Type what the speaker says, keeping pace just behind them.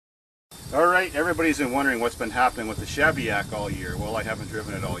Alright, everybody's been wondering what's been happening with the Cheviac all year. Well, I haven't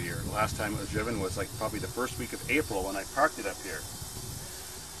driven it all year. The last time it was driven was like probably the first week of April when I parked it up here.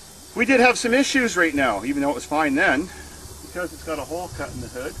 We did have some issues right now, even though it was fine then, because it's got a hole cut in the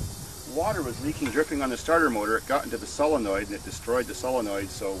hood. Water was leaking, dripping on the starter motor. It got into the solenoid and it destroyed the solenoid,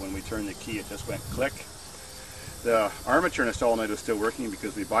 so when we turned the key it just went click. The armature in the solenoid was still working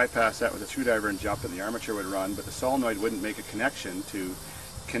because we bypassed that with a screwdriver and jumped and the armature would run, but the solenoid wouldn't make a connection to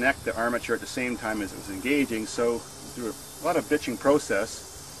connect the armature at the same time as it was engaging, so through a lot of bitching process,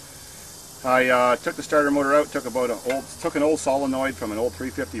 I took the starter motor out, took an old solenoid from an old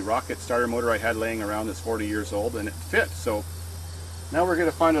 350 rocket starter motor I had laying around that's 40 years old, and it fit. So now we're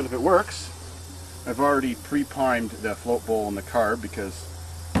going to find out if it works. I've already pre-primed the float bowl and the carb because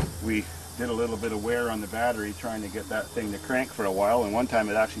we did a little bit of wear on the battery trying to get that thing to crank for a while, and one time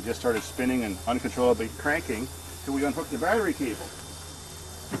it actually just started spinning and uncontrollably cranking until we unhooked the battery cable.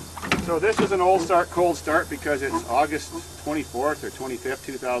 So this is an old start, cold start because it's August 24th or 25th,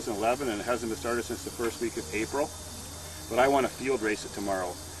 2011, and it hasn't been started since the first week of April. But I want to field race it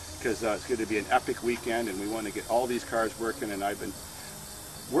tomorrow because it's going to be an epic weekend and we want to get all these cars working, and I've been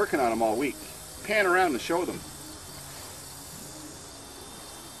working on them all week. Pan around and show them.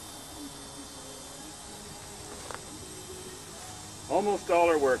 Almost all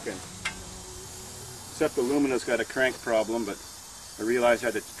are working. Except the Lumina's got a crank problem, but I realized I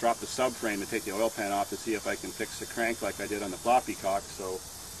had to drop the subframe to take the oil pan off to see if I can fix the crank like I did on the floppy cock. So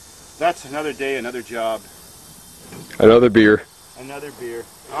that's another day, another job. Another beer. Another beer.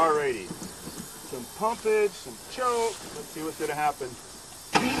 Alrighty. Some pumpage, some choke. Let's see what's going to happen.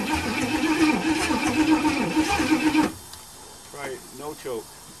 Right, no choke.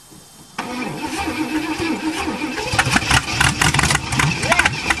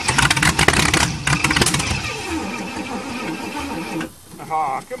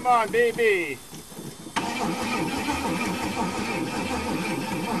 Aw, come on, baby!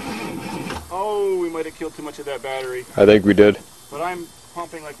 Oh, we might have killed too much of that battery. I think we did. But I'm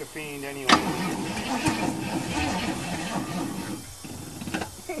pumping like a fiend anyway.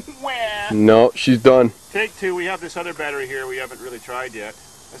 No, she's done. Take two. We have this other battery here we haven't really tried yet.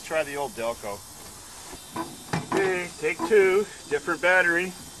 Let's try the old Delco. Okay, take two. Different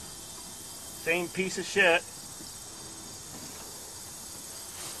battery. Same piece of shit.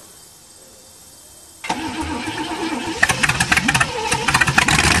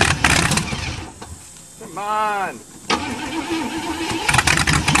 Come on!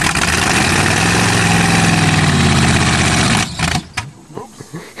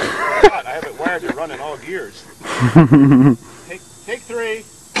 Oops. God, I have it wired to run in all gears. Take three.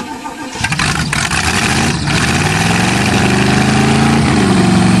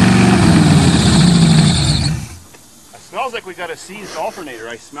 It smells like we got a seized alternator.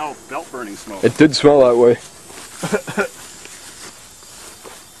 I smell belt burning smoke. It did smell that way.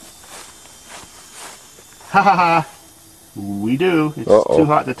 Ha ha ha! We do. It's too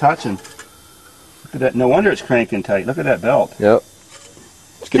hot to touch, and look at that. No wonder it's cranking tight. Look at that belt. Yep.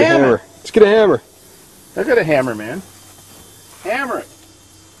 Let's get a hammer. Let's get a hammer. Look at a hammer, man. Hammer it.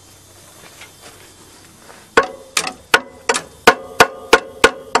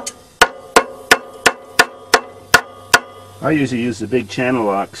 I usually use the big channel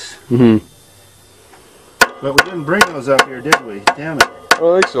locks. Mm-hmm. But we didn't bring those up here, did we? Damn it. I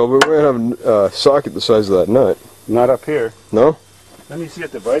don't think so, but we're going to have a socket the size of that nut. Not up here. No? Let me see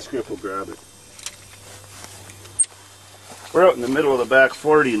if the vice grip will grab it. We're out in the middle of the back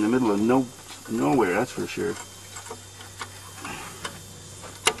 40, in the middle of nowhere, that's for sure.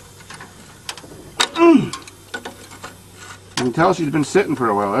 You can tell she's been sitting for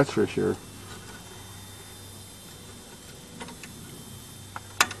a while, that's for sure.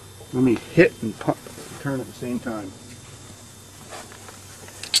 Let me hit and pump, turn at the same time.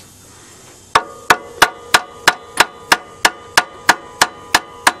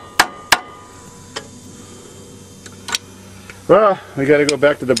 Well, we got to go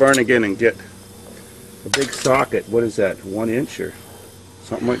back to the barn again and get a big socket. What is that, 1 inch or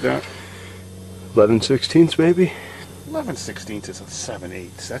something like that? 11/16 maybe? 11/16 is a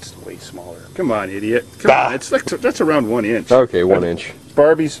 7/8. That's way smaller. Come on, idiot. Come on, it's like, that's around 1 inch. Okay, 1 inch.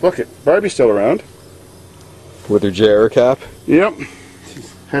 Barbie's, look at, Barbie's still around. With her JR cap? Yep.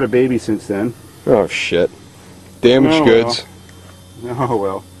 She's had a baby since then. Oh shit. Damaged goods. Well. Oh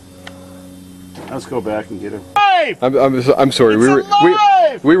well. Let's go back and get her. I'm sorry.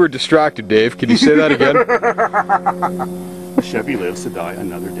 We were distracted, Dave. Can you say that again? Chevy lives to die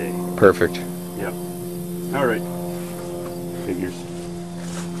another day. Perfect. Yep. All right. Figures.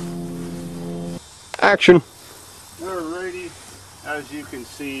 Action. Alrighty. as you can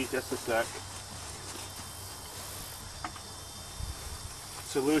see, just a sec.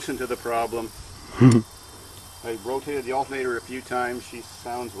 Solution to the problem. I rotated the alternator a few times. She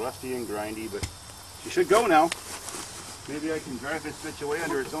sounds rusty and grindy, but she should go now. Maybe I can drive this bitch away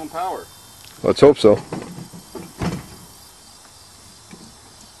under its own power. Let's hope so.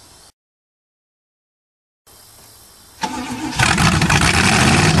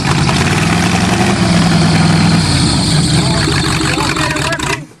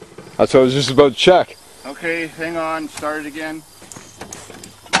 That's what I was just about to check. Okay, hang on. Start it again.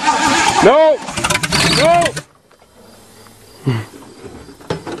 No! No!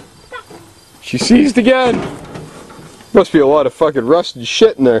 She seized again. Must be a lot of fucking rusted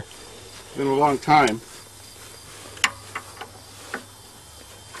shit in there. Been a long time.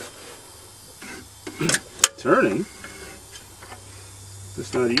 Turning?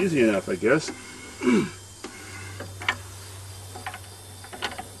 It's not easy enough, I guess. You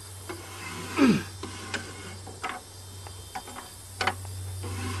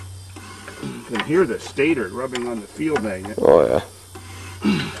can hear the stator rubbing on the field magnet. Oh yeah.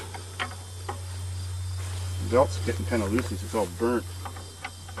 The belt's getting kind of loose, it's all burnt.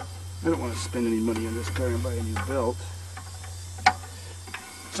 I don't want to spend any money on this car and buy a new belt.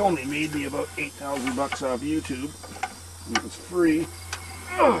 It's only made me about 8,000 bucks off YouTube. And it was free.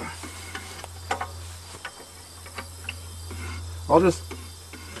 Ugh. I'll just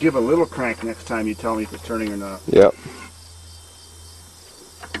give a little crank next time you tell me if it's turning or not. Yep.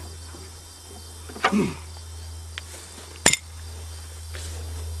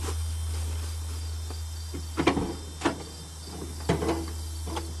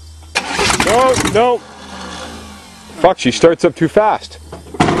 No, no. Fuck, she starts up too fast.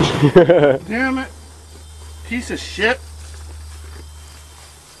 Damn it. Piece of shit.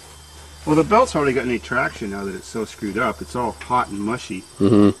 Well, the belt's hardly got any traction now that it's so screwed up. It's all hot and mushy.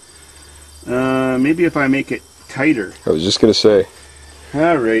 Maybe if I make it tighter. I was just gonna say.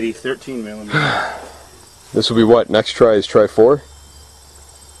 Alrighty, 13 millimeter. This will be what? Next try is try 4?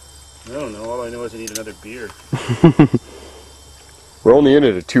 I don't know. All I know is I need another beer. We're only in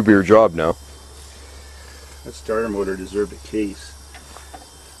it a 2-beer job now. That starter motor deserved a case.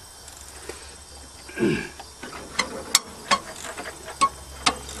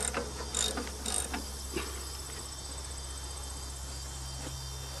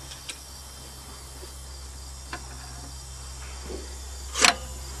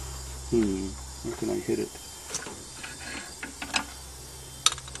 Where can I hit it?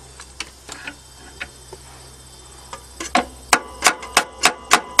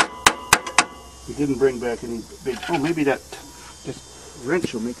 It didn't bring back any big... Oh, maybe that just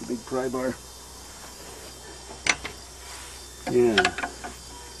wrench will make a big pry bar. Yeah.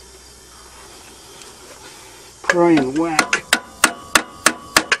 Pry and whack.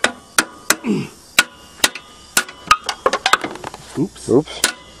 Oops. Oops.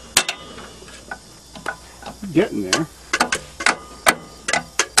 Getting there.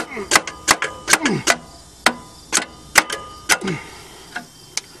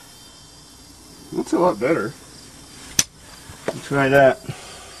 That's a lot better. Let's try that.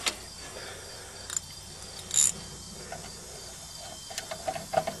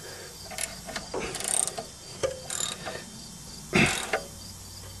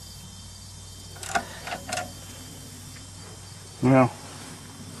 Well,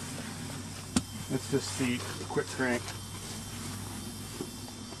 let's just see the quick crank.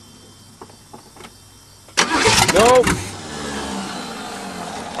 No!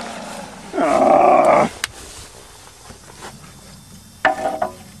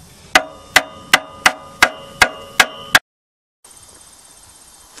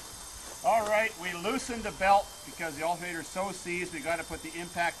 Alright, we loosened the belt because the alternator is so seized. We got to put the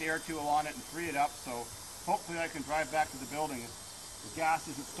impact air tool on it and free it up, so hopefully I can drive back to the building. The gas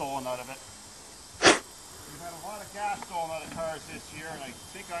isn't stolen out of it. We've had a lot of gas stolen out of cars this year, and I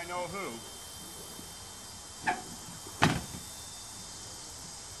think I know who.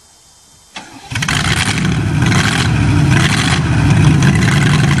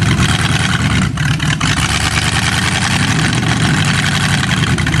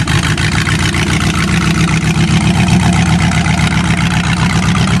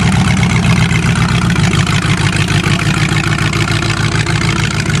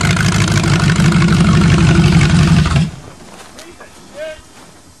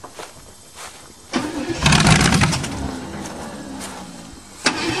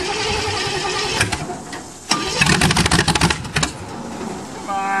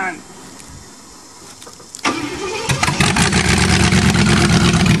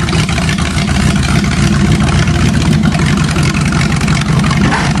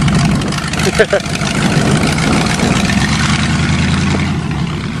 it.